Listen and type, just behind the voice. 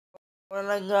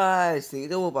Alright guys, see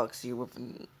the Woolbox here with,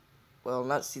 well, I'll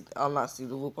not see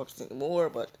the Woolbox anymore,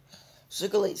 but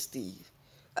Sugar Lake Steve.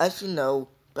 As you know,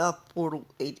 Battle Portal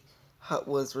 8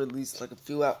 was released like a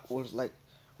few hours,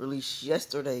 released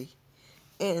yesterday,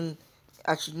 and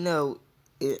as you know,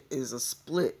 it is a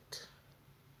split,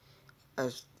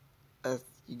 as, as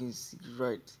you can see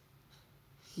right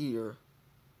here.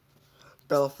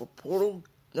 Battle for Portal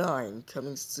 9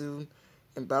 coming soon,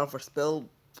 and Battle for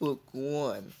Spellbook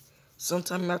 1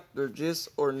 sometime after this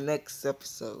or next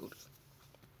episode.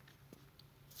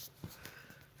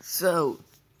 So,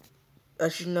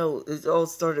 as you know, it all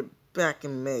started back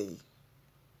in May.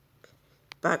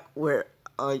 Back where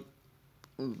I,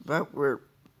 back where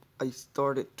I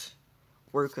started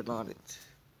working on it.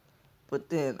 But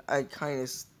then I kind of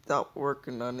stopped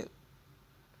working on it.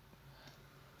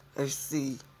 I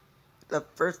see, the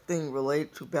first thing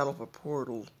related to Battle for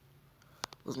Portal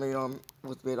was made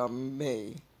on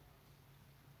May.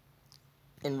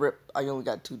 And I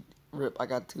got two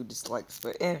dislikes,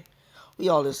 but we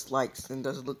all dislikes, and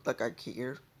doesn't look like I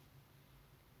care.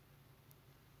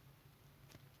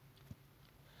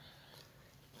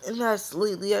 And that's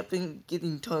lately I've been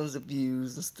getting tons of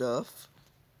views and stuff.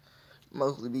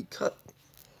 Mostly because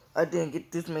I didn't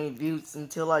get this many views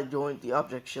until I joined the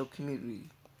Object Show community.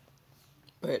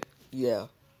 But yeah.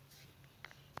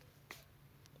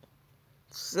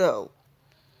 So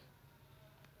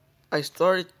I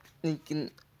started thinking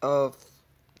of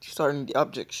starting the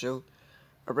Object Show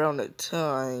around the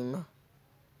time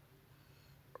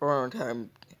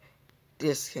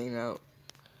this came out.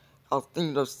 I was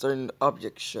thinking of starting the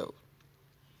Object Show.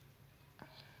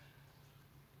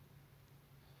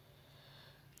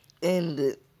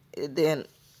 And then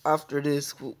after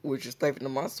this, which is Life in the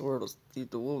Monster World, the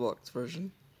Woolbox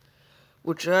version,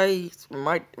 which I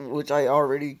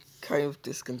already kind of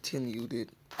discontinued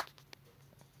it.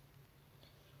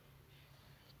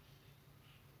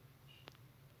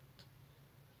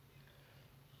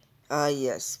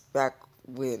 Yes, back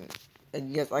when.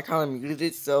 And yes, I kind of muted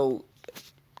it, so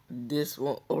this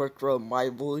won't overthrow my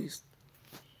voice.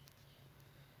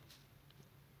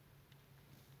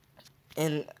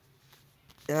 And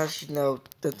as you know,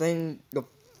 this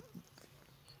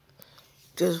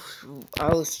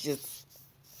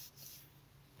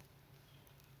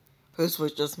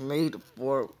was just made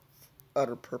for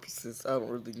other purposes. I don't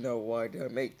really know why did I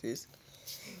make this.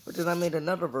 But then I made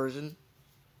another version,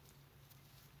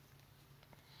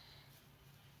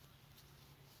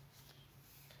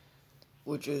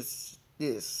 which is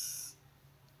this.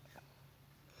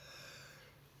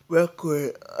 Real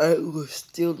quick, I was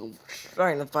still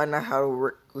trying to find out how to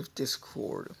work with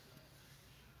Discord.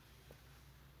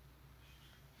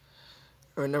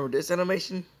 Remember this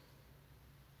animation?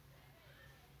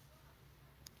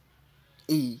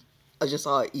 E. I just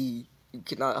saw E. You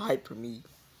cannot hide from me.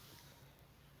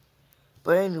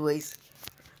 But anyways,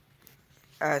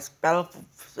 as Battle for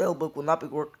Spellbook will not be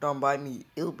worked on by me,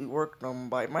 it will be worked on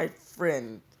by my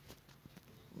friend,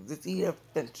 the ZF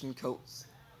Fenton Coates.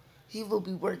 He will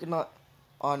be working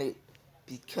on it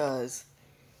because,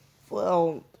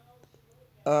 well,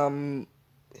 he'll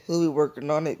be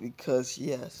working on it because,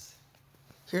 yes.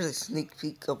 Here's a sneak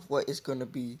peek of what it's gonna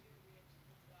be.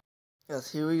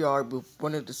 Yes, here we are with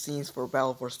one of the scenes for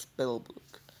Battle for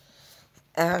Spellbook.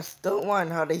 And I don't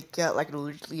mind how they got like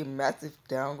literally a massive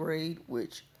downgrade,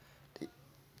 which,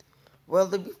 well,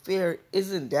 to be fair,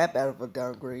 isn't that bad of a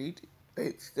downgrade.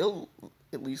 They still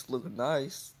at least look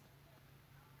nice.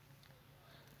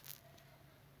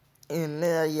 And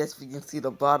now, yes, we can see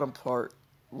the bottom part.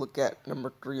 Look at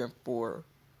number 3 and 4.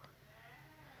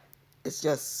 It's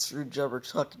just Screwdriver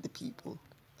talking to people.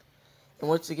 And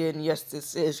once again, yes,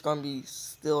 this is going to be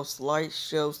still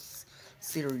slideshow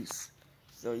series.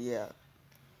 So, yeah.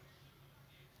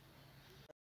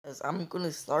 As I'm going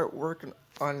to start working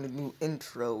on the new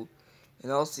intro.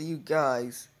 And I'll see you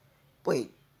guys. Wait,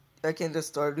 I can't just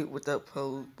start it without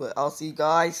pose. But I'll see you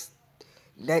guys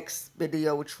next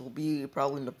video, which will be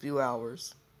probably in a few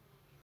hours.